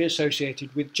 comes to be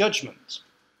associated with judgment.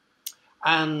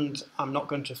 And I'm not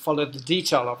going to follow the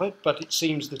detail of it, but it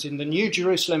seems that in the New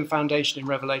Jerusalem foundation in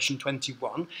Revelation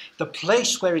 21, the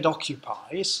place where it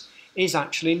occupies is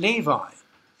actually Levi,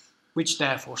 which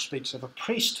therefore speaks of a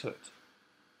priesthood.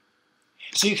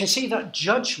 So you can see that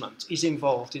judgment is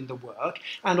involved in the work,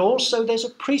 and also there's a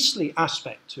priestly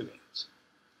aspect to it.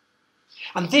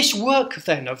 And this work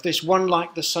then of this one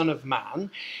like the Son of Man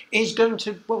is going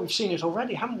to, well, we've seen it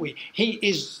already, haven't we? He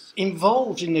is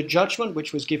involved in the judgment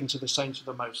which was given to the saints of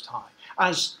the Most High.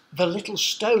 As the little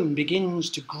stone begins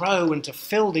to grow and to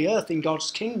fill the earth in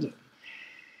God's kingdom,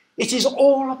 it is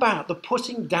all about the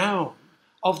putting down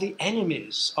of the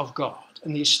enemies of God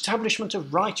and the establishment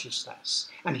of righteousness,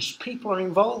 and his people are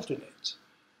involved in it,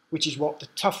 which is what the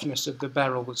toughness of the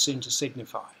beryl would seem to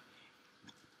signify.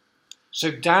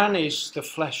 So Dan is the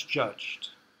flesh judged,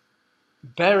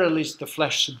 beryl is the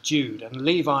flesh subdued, and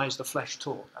Levi is the flesh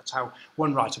taught. That's how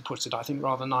one writer puts it, I think,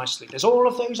 rather nicely. There's all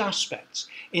of those aspects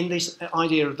in this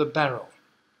idea of the beryl.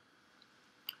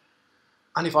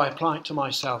 And if I apply it to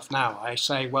myself now, I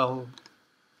say, well,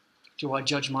 do I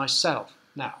judge myself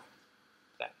now?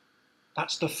 Then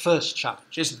that's the first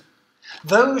challenge, isn't it?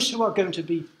 Those who are going to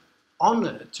be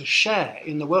honoured to share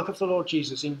in the work of the Lord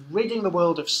Jesus in ridding the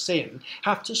world of sin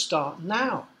have to start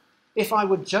now. If I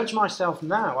would judge myself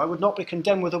now, I would not be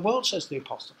condemned with the world, says the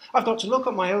apostle. I've got to look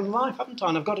at my own life, haven't I?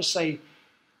 And I've got to say,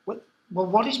 well,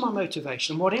 what is my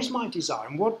motivation? What is my desire?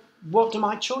 And what do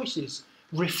my choices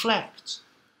reflect?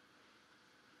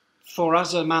 For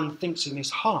as a man thinks in his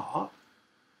heart,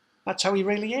 that's how he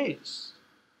really is.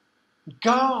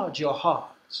 Guard your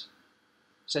heart,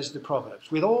 says the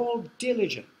Proverbs, with all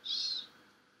diligence.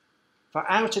 For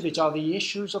out of it are the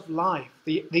issues of life,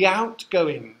 the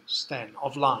outgoings then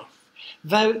of life.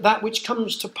 That which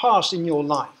comes to pass in your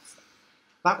life,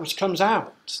 that which comes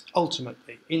out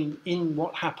ultimately in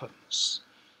what happens.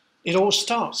 It all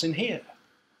starts in here.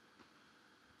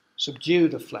 Subdue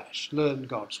the flesh, learn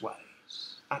God's ways.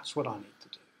 That's what I need to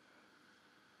do.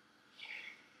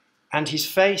 And his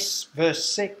face, verse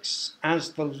 6,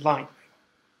 as the lightning.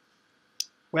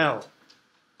 Well,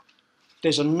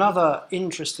 there's another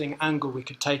interesting angle we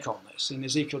could take on this in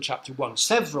Ezekiel chapter 1.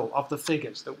 Several of the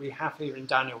figures that we have here in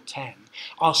Daniel 10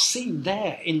 are seen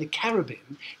there in the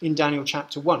cherubim in Daniel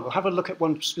chapter 1. We'll have a look at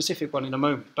one specific one in a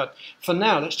moment, but for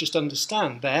now let's just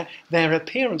understand their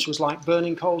appearance was like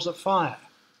burning coals of fire.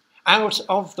 Out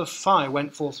of the fire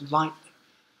went forth lightning.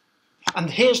 And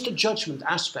here's the judgment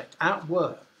aspect at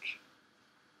work.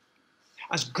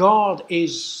 As God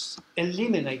is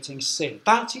eliminating sin,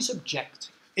 that is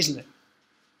objective, isn't it?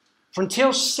 For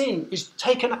until sin is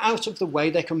taken out of the way,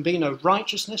 there can be no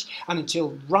righteousness, and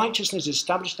until righteousness is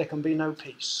established, there can be no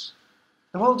peace.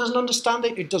 The world doesn't understand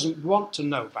it, it doesn't want to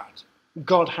know about it.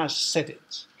 God has said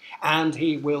it, and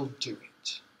he will do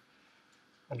it.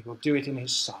 And he will do it in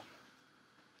his Son.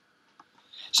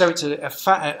 So it's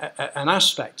an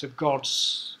aspect of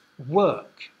God's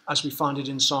work, as we find it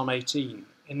in Psalm 18,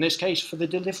 in this case for the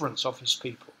deliverance of his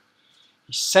people.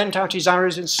 He sent out his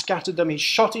arrows and scattered them, he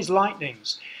shot his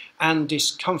lightnings and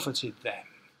discomforted them.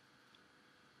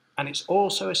 And it's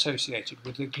also associated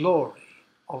with the glory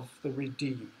of the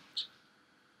redeemed.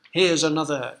 Here's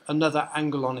another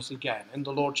angle on it again, in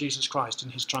the Lord Jesus Christ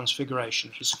in his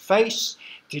transfiguration. His face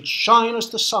did shine as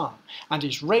the sun, and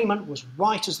his raiment was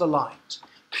white as the light.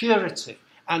 Purity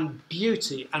and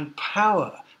beauty and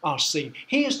power are seen.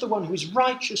 He is the one who is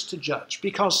righteous to judge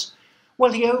because,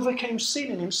 well, he overcame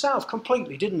sin in himself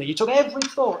completely, didn't he? He took every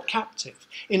thought captive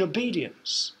in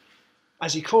obedience,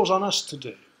 as he calls on us to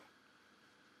do.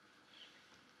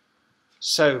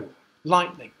 So,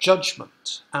 lightning,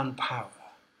 judgment and power.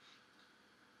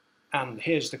 And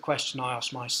here's the question I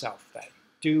ask myself then.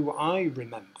 Do I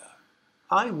remember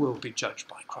I will be judged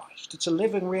by Christ? It's a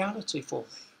living reality for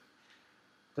me,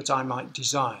 that I might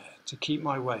desire to keep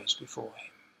my ways before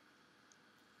him.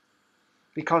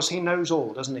 Because he knows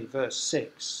all, doesn't he? Verse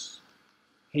 6.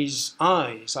 His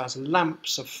eyes as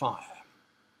lamps of fire.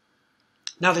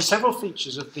 Now there's several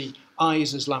features of the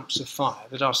eyes as lamps of fire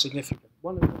that are significant.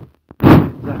 One of them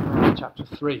is Zechariah chapter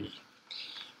 3,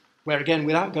 where again,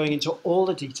 without going into all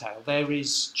the detail, there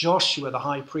is Joshua the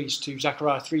high priest, who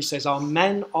Zechariah 3 says are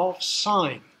men of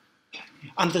sign.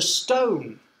 And the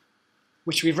stone,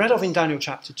 which we've read of in Daniel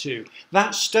chapter 2,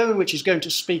 that stone which is going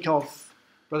to speak of,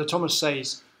 Brother Thomas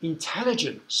says,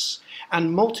 intelligence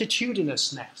and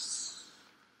multitudinousness.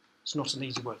 It's not an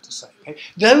easy word to say. Okay?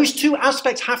 Those two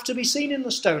aspects have to be seen in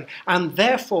the stone, and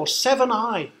therefore 7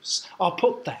 eyes are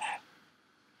put there.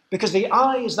 Because the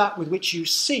eye is that with which you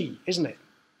see, isn't it?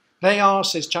 They are,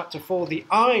 says chapter 4, the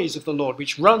eyes of the Lord,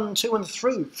 which run to and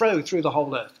fro through the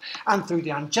whole earth. And through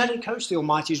the angelic host, the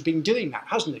Almighty has been doing that,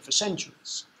 hasn't he, for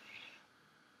centuries.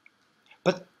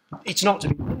 But it's not to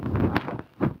be that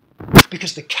way.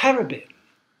 Because the cherubim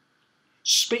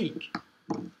speak,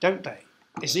 don't they?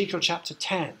 Ezekiel chapter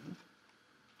 10,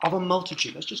 of a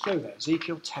multitude. Let's just go there,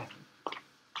 Ezekiel 10.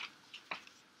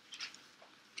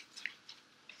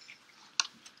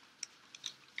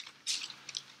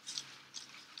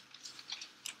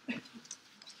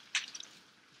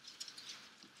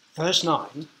 Verse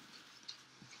 9,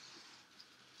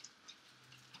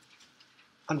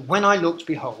 and when I looked,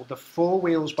 behold, the 4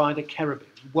 wheels by the cherubim,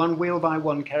 one wheel by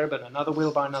one cherubim, another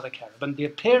wheel by another cherubim, and the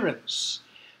appearance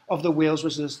of the wheels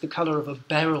was as the colour of a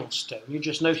beryl stone. You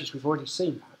just notice we've already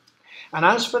seen that. And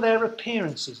as for their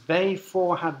appearances, they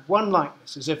 4 had one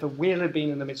likeness, as if a wheel had been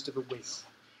in the midst of a wheel.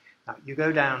 Now you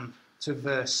go down to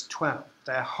verse 12.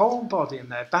 Their whole body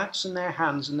and their backs and their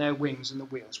hands and their wings and the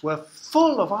wheels were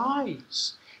full of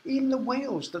eyes. Even the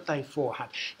wheels that they 4 had.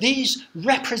 These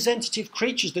representative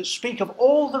creatures that speak of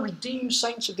all the redeemed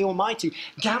saints of the Almighty,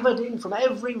 gathered in from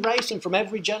every race and from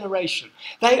every generation.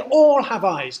 They all have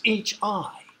eyes. Each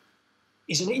eye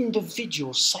is an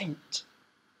individual saint.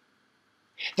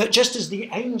 That just as the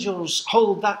angels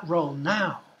hold that role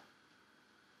now,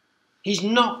 he's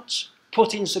not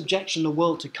put in subjection the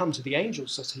world to come to the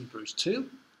angels, says Hebrews 2.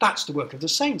 That's the work of the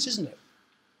saints, isn't it?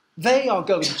 They are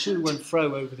going to and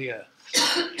fro over the earth.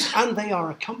 And they are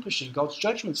accomplishing God's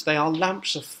judgments. They are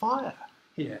lamps of fire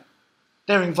here.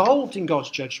 They're involved in God's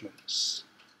judgments.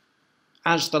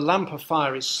 As the lamp of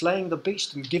fire is slaying the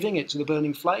beast and giving it to the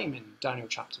burning flame in Daniel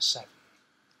chapter 7.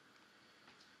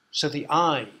 So the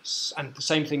eyes, and the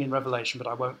same thing in Revelation, but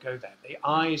I won't go there. The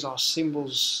eyes are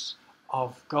symbols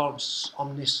of God's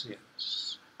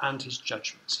omniscience and his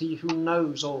judgments. He who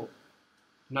knows all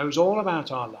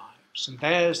about our lives. And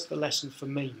there's the lesson for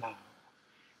me now.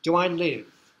 Do I live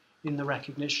in the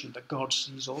recognition that God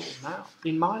sees all now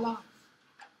in my life?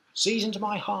 Sees into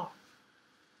my heart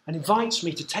and invites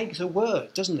me to take the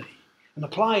word, doesn't he? And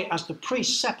apply it as the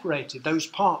priest separated those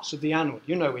parts of the animal.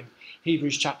 You know, in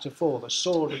Hebrews chapter 4, the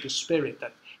sword of the Spirit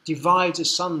that divides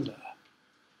asunder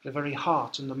the very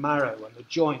heart and the marrow and the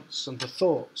joints and the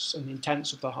thoughts and the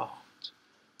intents of the heart.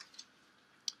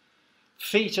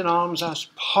 Feet and arms as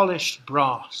polished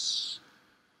brass.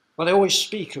 Well, they always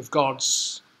speak of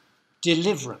God's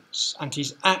deliverance and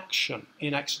his action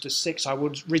in Exodus 6. I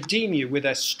will redeem you with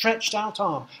a stretched out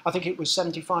arm. I think it was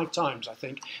 75 times,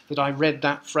 that I read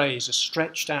that phrase, a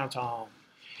stretched out arm,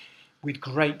 with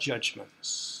great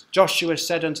judgments. Joshua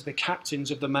said unto the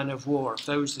captains of the men of war, of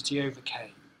those that he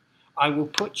overcame, I will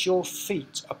put your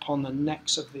feet upon the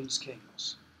necks of these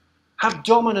kings. Have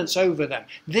dominance over them.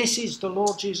 This is the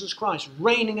Lord Jesus Christ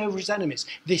reigning over his enemies.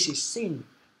 This is sin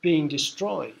being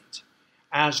destroyed,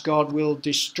 as God will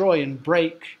destroy and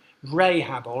break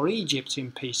Rahab or Egypt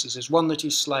in pieces as one that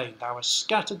is slain. Thou hast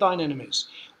scattered thine enemies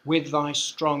with thy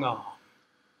strong arm.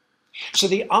 So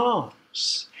the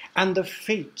arms and the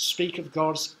feet speak of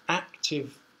God's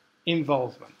active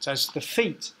involvement, as the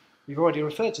feet, we've already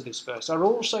referred to this verse, are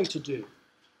also to do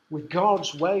with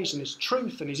God's ways and his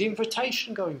truth and his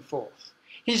invitation going forth.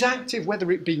 He's active, whether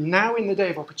it be now in the day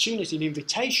of opportunity, an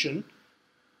invitation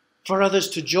for others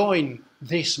to join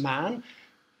this man,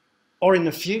 or in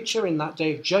the future, in that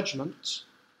day of judgment,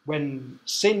 when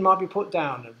sin might be put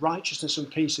down and righteousness and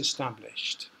peace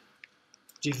established.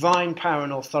 Divine power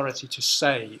and authority to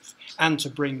save and to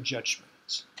bring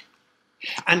judgment.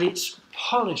 And it's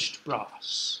polished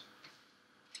brass.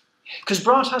 Because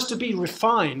brass has to be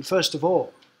refined, first of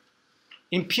all.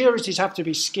 Impurities have to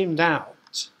be skimmed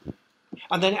out,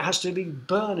 and then it has to be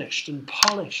burnished and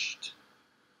polished.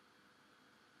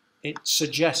 It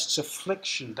suggests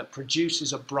affliction that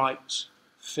produces a bright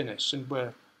finish, and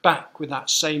we're back with that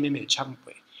same image, haven't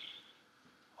we,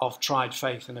 of tried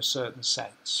faith in a certain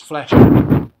sense. Flesh.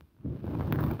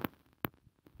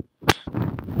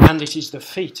 And it is the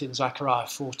feet in Zechariah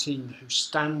 14 who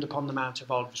stand upon the Mount of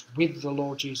Olives with the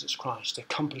Lord Jesus Christ,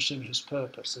 accomplishing his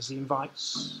purpose as he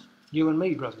invites you and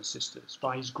me, brothers and sisters,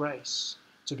 by his grace,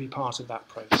 to be part of that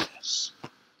process.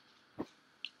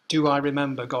 Do I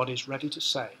remember God is ready to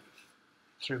save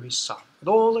through his Son, with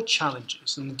all the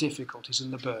challenges and the difficulties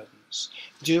and the burdens?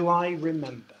 Do I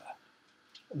remember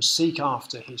and seek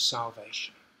after his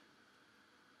salvation?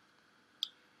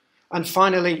 And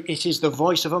finally, it is the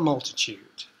voice of a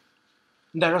multitude.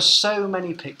 There are so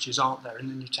many pictures, aren't there, in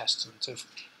the New Testament of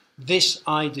this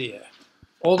idea.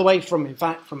 All the way from, in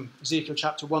fact, from Ezekiel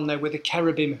chapter 1 there, with the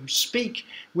cherubim who speak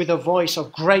with a voice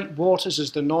of great waters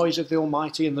as the noise of the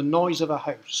Almighty and the noise of a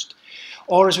host.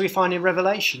 Or as we find in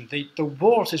Revelation, the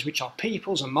waters which are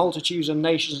peoples and multitudes and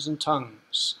nations and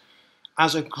tongues,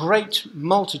 as a great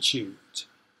multitude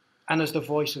and as the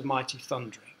voice of mighty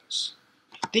thunderings.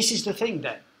 This is the thing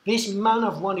then. This man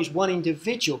of one is one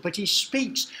individual, but he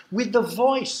speaks with the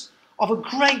voice of a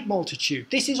great multitude.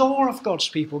 This is all of God's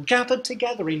people gathered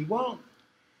together in one,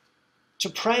 to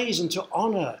praise and to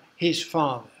honour his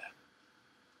Father.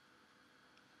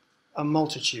 A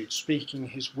multitude speaking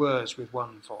his words with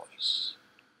one voice.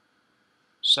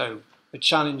 So the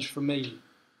challenge for me,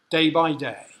 day by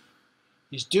day,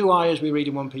 is do I, as we read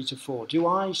in 1 Peter 4, do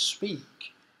I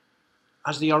speak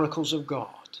as the oracles of God?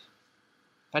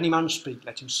 If any man speak,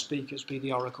 let him speak as be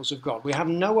the oracles of God. We have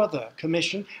no other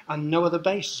commission and no other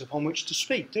basis upon which to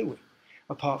speak, do we?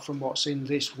 Apart from what's in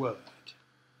this word.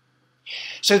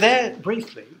 So there,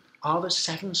 briefly, are the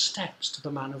 7 steps to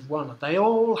the man of one. They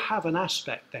all have an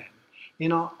aspect then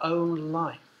in our own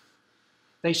life.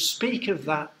 They speak of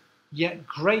that yet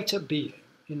greater being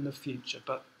in the future,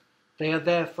 but they are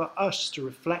there for us to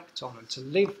reflect on and to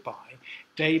live by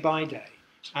day,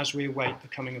 as we await the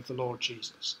coming of the Lord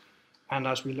Jesus and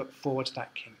as we look forward to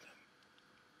that kingdom.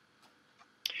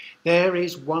 There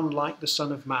is one like the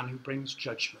Son of Man who brings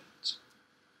judgment,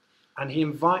 and he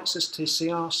invites us to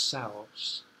see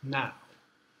ourselves now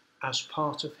as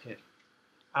part of him,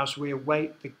 as we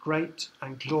await the great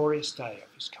and glorious day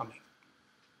of his coming.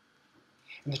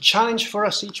 And the challenge for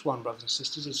us, each one, brothers and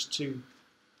sisters, is to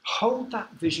hold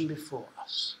that vision before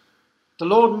us. The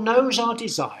Lord knows our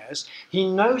desires, he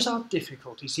knows our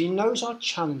difficulties, he knows our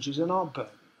challenges and our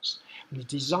burdens, and he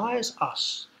desires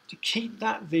us to keep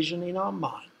that vision in our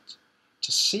mind,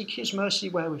 to seek his mercy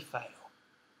where we fail,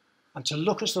 and to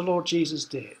look as the Lord Jesus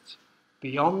did,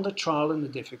 beyond the trial and the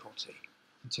difficulty,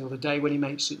 until the day when he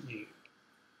makes it new,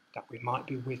 that we might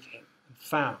be with him and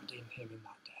found in him in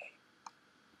that